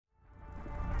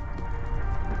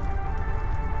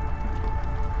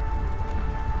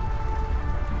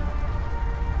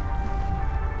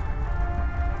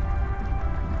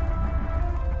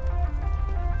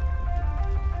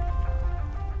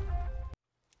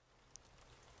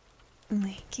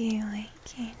Wakey,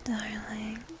 wakey,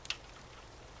 darling.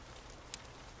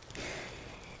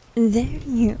 There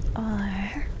you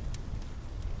are.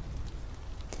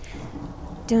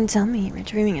 Don't tell me you were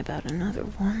dreaming about another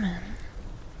woman.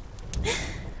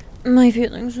 My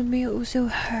feelings would be oh so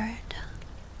hurt.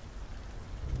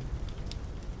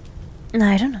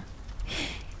 I don't know.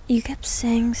 You kept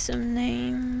saying some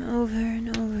name over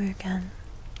and over again.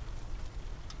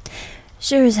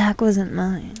 Sure as heck wasn't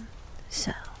mine,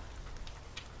 so...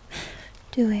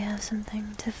 do we have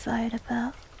something to fight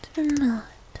about or not?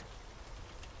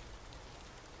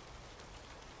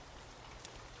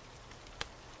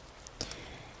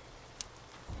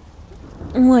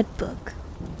 What book?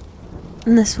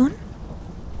 This one?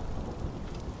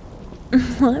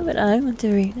 Why would I want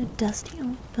to read a dusty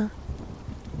old book?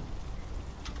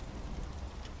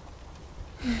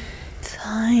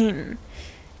 Fine.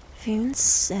 If you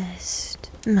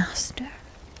insist, master.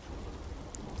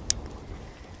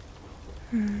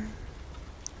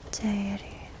 Deities.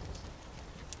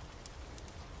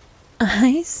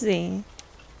 I see.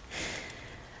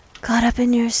 Caught up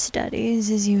in your studies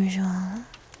as usual.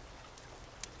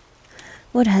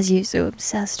 What has you so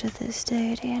obsessed with this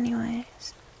deity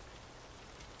anyways?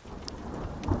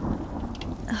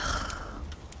 Ugh.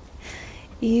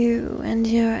 You and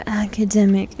your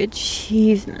academic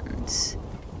achievements.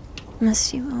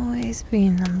 Must you always be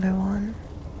number one?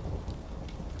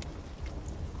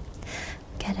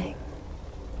 Kidding.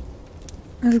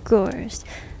 Of course,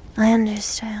 I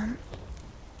understand.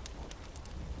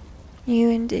 You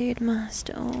indeed must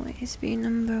always be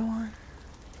number one.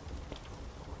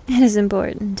 It is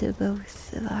important to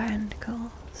both of our end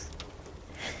goals.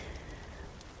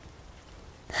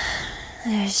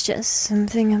 There's just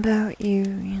something about you,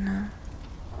 you know.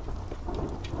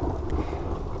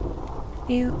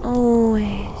 You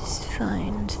always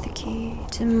find the key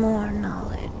to more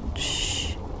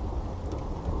knowledge.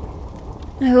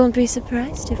 I won't be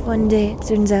surprised if one day it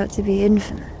turns out to be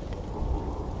infinite.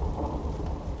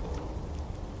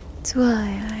 That's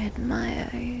why I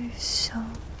admire you so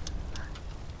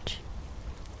much.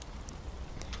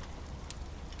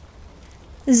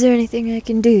 Is there anything I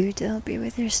can do to help you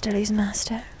with your studies,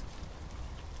 Master?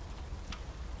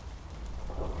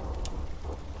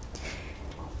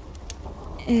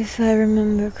 If I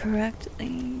remember correctly,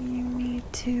 you need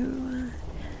to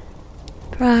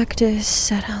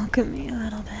practice at alchemy a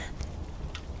little bit.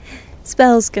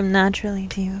 Spells come naturally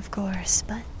to you, of course,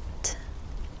 but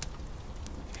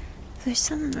for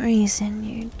some reason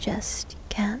you just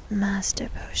can't master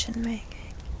potion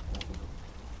making.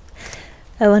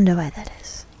 I wonder why that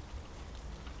is.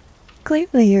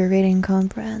 Clearly your reading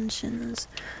comprehension is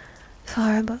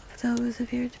far above those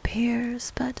of your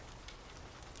peers, but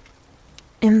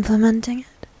implementing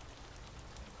it,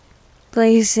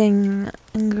 placing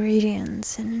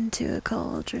ingredients into a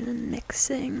cauldron and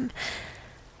mixing,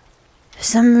 for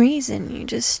some reason you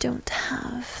just don't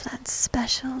have that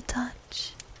special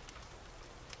touch.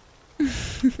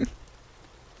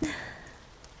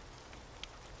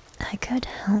 I could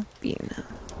help you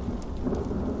though.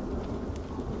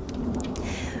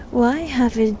 Why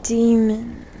have a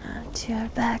demon at your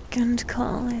beck and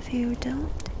call if you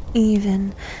don't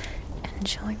even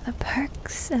enjoy the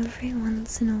perks every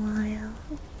once in a while?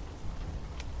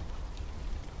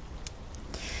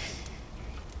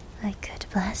 I could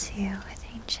bless you with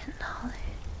ancient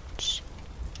knowledge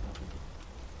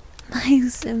by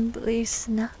simply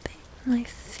snapping my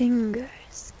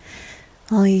fingers.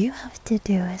 All you have to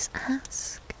do is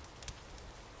ask.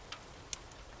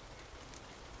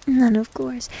 And then, of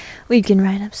course, we can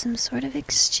write up some sort of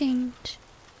exchange.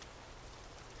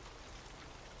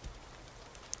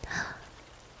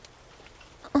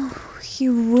 Oh,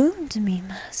 you wound me,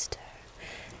 Master.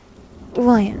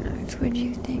 Why on earth would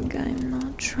you think I'm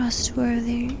not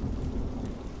trustworthy?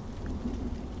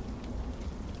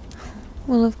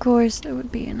 Well, of course, there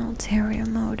would be an ulterior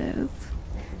motive.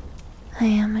 I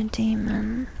am a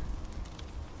demon.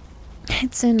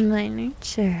 It's in my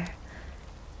nature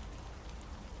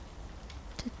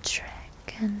to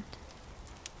trick and...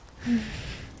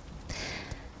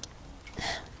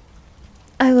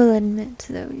 I will admit,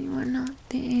 though, you are not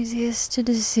the easiest to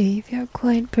deceive. You're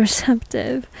quite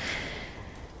perceptive.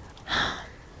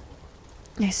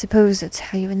 I suppose that's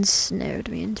how you ensnared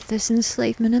me into this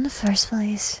enslavement in the first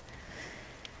place.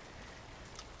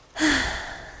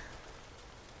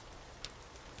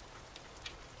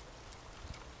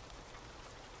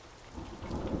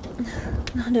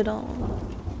 Not at all.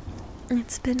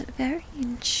 It's been a very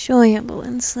enjoyable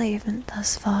enslavement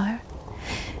thus far.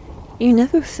 You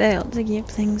never failed to keep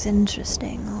things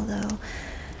interesting, although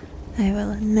I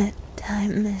will admit I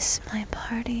miss my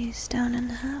parties down in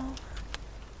hell.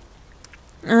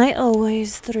 I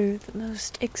always threw the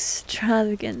most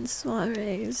extravagant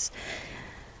soirees.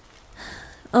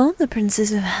 All the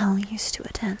princes of hell used to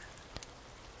attend.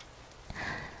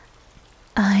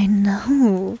 I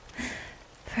know,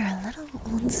 for a little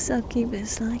old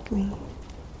succubus like me.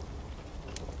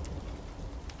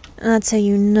 That's how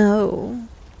you know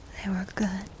they were good.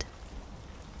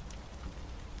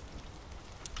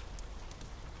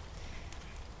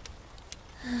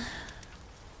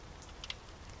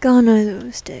 Gone are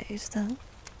those days, though.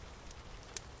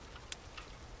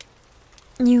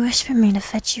 You wish for me to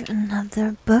fetch you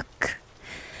another book?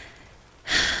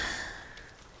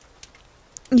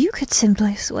 You could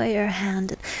simply sway your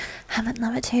hand and have it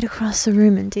levitate across the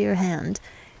room into your hand.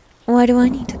 Why do I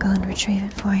need to go and retrieve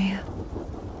it for you?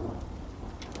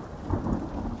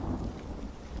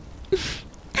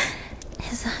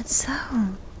 Is that so?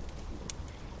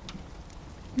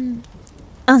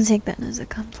 I'll take that as a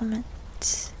compliment.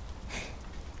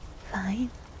 Fine.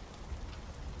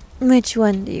 Which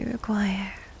one do you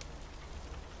require?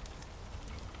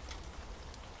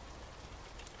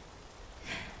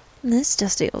 This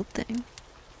dusty old thing.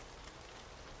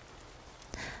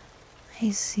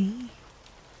 I see.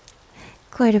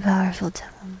 Quite a powerful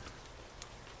tome.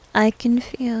 I can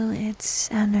feel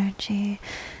its energy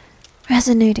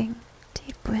resonating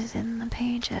deep within the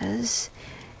pages.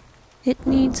 It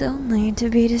needs only to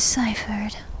be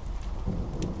deciphered.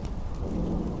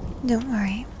 Don't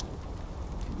worry.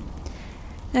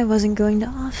 I wasn't going to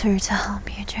offer to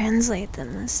help you translate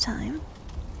them this time.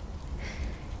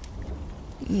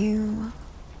 You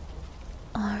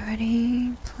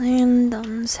already planned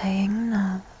on saying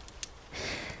no.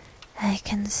 I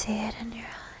can see it in your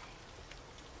eye.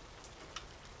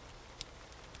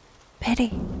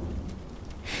 Pity.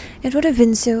 It would have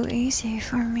been so easy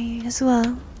for me as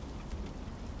well.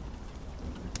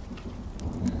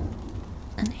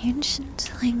 An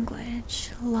ancient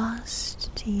language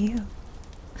lost to you.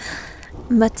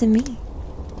 But to me,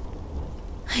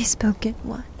 I spoke it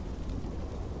what?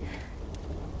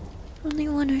 Only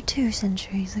 1 or 2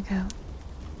 centuries ago.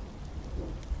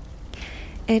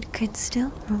 It could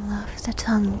still roll off the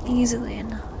tongue easily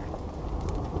enough.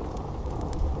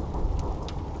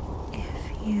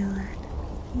 If you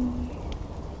let me.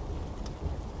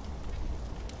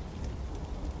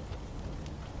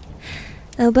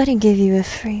 I'll but give you a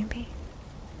freebie.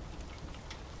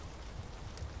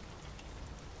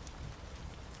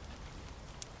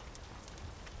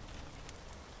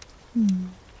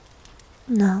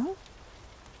 No?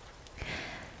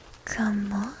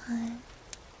 Come on.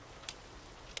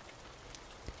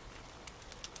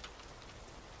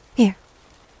 Here.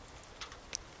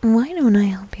 Why don't I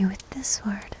help you with this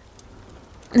word?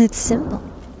 It's simple.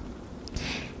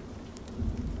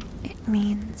 It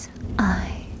means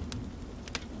I.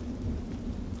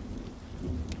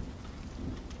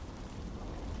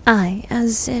 I,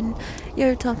 as in,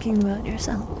 you're talking about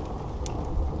yourself.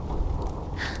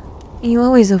 You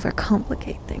always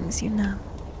overcomplicate things, you know.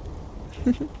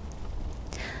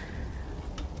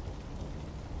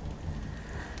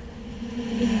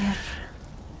 Here.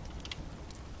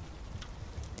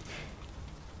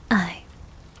 I.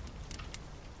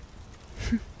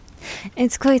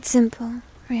 It's quite simple,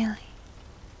 really.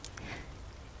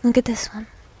 Look at this one.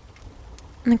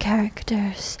 The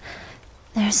characters,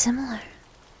 they're similar.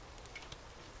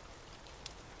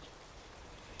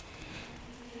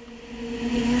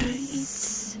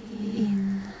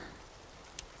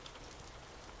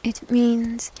 It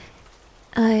means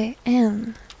I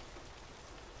am.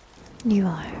 You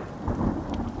are.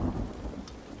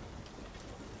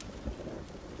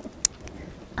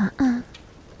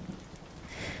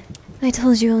 I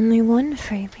told you only one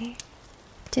freebie,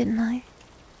 didn't I?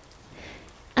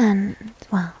 And,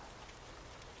 well,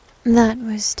 that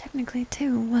was technically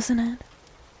 2, wasn't it?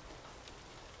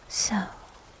 So.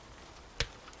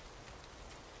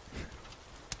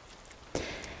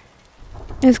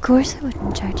 Of course I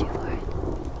wouldn't charge you for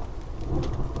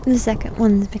it. The second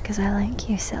one's because I like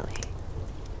you, silly.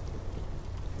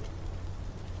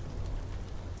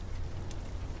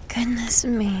 Goodness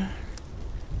me.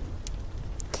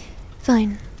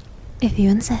 Fine, if you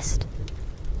insist.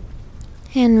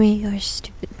 Hand me your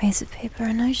stupid piece of paper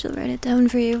and I shall write it down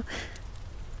for you.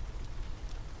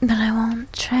 But I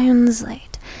won't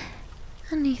translate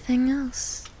anything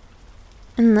else.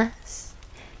 Unless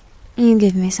you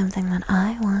give me something that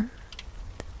I want.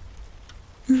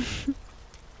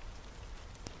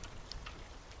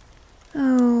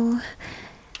 Oh,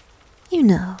 you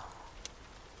know,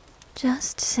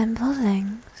 just simple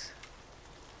things.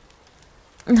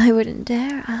 I wouldn't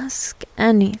dare ask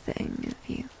anything of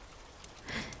you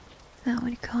that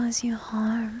would cause you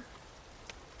harm.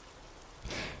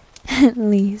 At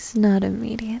least not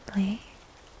immediately.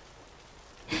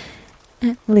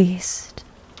 At least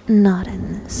not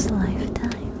in this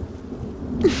lifetime.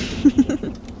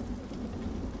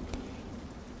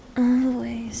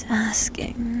 Always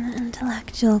asking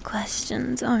intellectual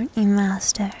questions, aren't you,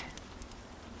 Master?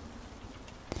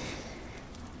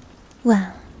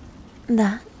 Well,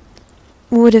 that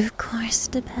would of course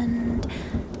depend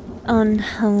on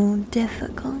how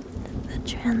difficult the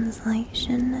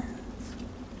translation is.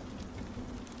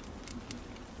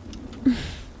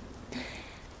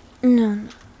 No,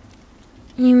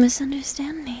 you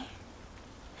misunderstand me.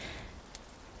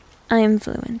 I am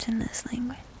fluent in this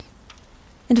language.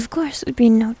 It of course would be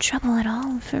no trouble at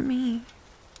all for me.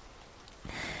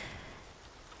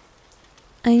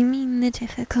 I mean the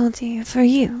difficulty for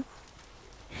you,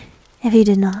 if you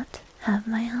did not have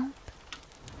my help.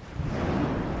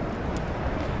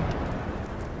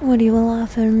 What you will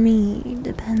offer me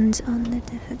depends on the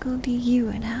difficulty you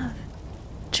would have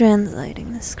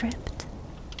translating the script.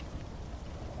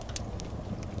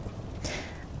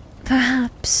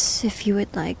 Perhaps if you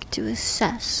would like to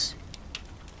assess,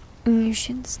 you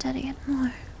should study it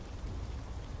more.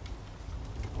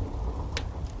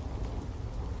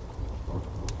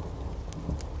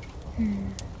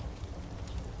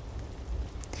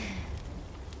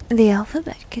 The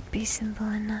alphabet could be simple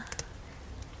enough,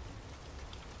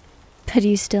 but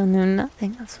you still know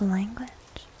nothing of the language,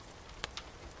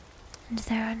 and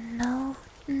there are no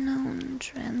known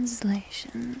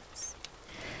translations.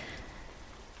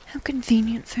 How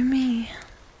convenient for me.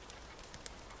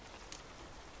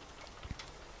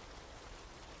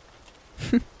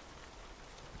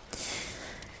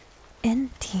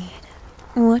 Indeed,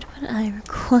 what would I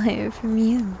require from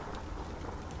you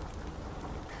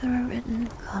for a written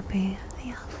copy of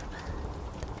the alphabet?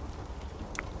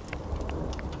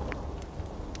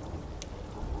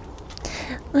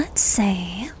 Let's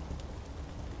say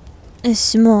a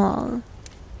small,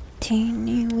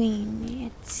 teeny weeny,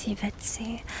 itsy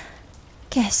bitsy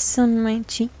kiss on my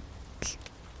cheek.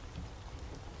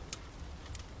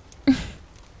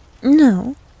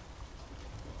 No.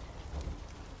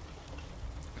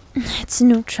 It's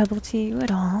no trouble to you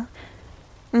at all.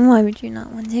 Why would you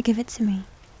not want to give it to me?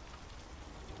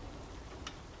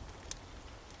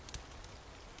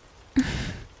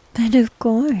 But of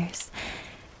course,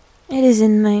 it is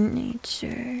in my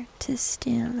nature to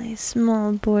steal a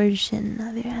small portion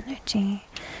of your energy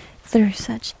through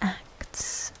such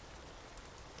acts.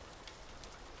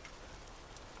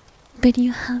 But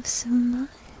you have so much.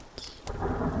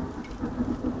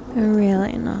 You're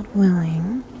really not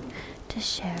willing to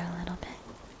share a little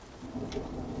bit.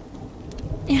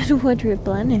 It would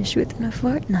replenish within a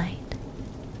fortnight.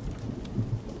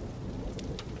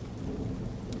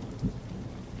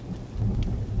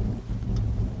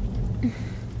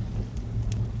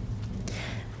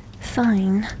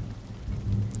 Fine.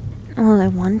 All I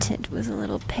wanted was a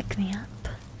little pick-me-up.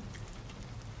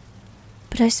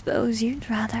 But I suppose you'd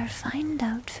rather find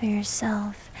out for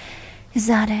yourself. Is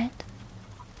that it?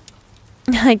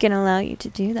 I can allow you to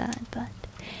do that, but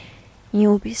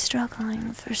you'll be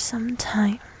struggling for some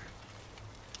time.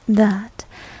 That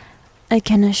I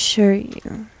can assure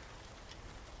you.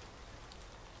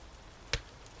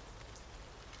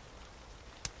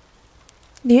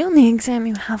 The only exam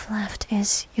you have left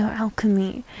is your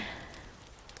alchemy.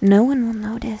 No one will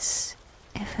notice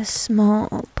if a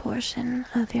small portion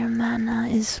of your mana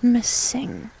is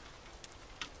missing.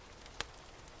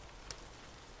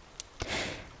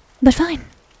 But fine.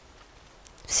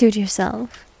 Suit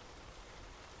yourself.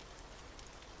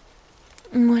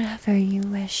 Whatever you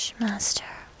wish, Master.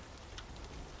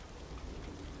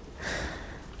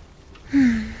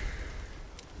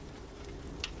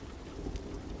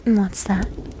 What's that?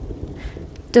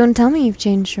 Don't tell me you've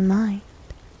changed your mind.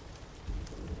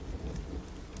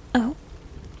 Oh.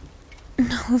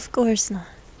 No, of course not.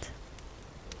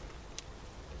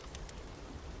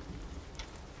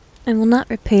 I will not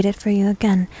repeat it for you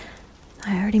again.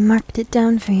 I already marked it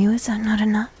down for you. Is that not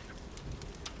enough?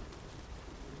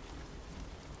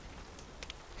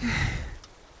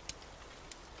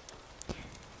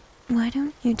 Why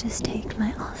don't you just take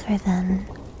my offer then?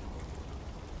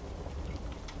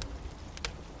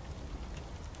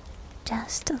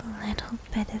 Just a little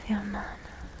bit of your mana.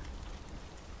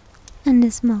 And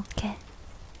a small kiss.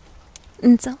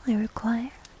 That's all I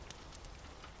require.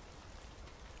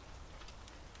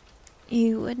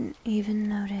 You wouldn't even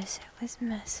notice it was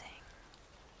missing.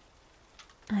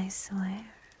 I swear.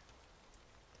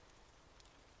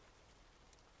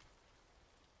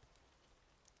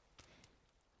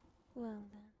 Well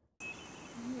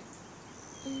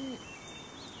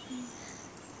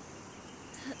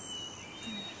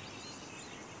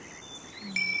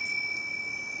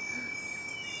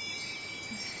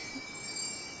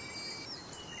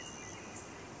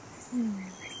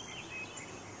then.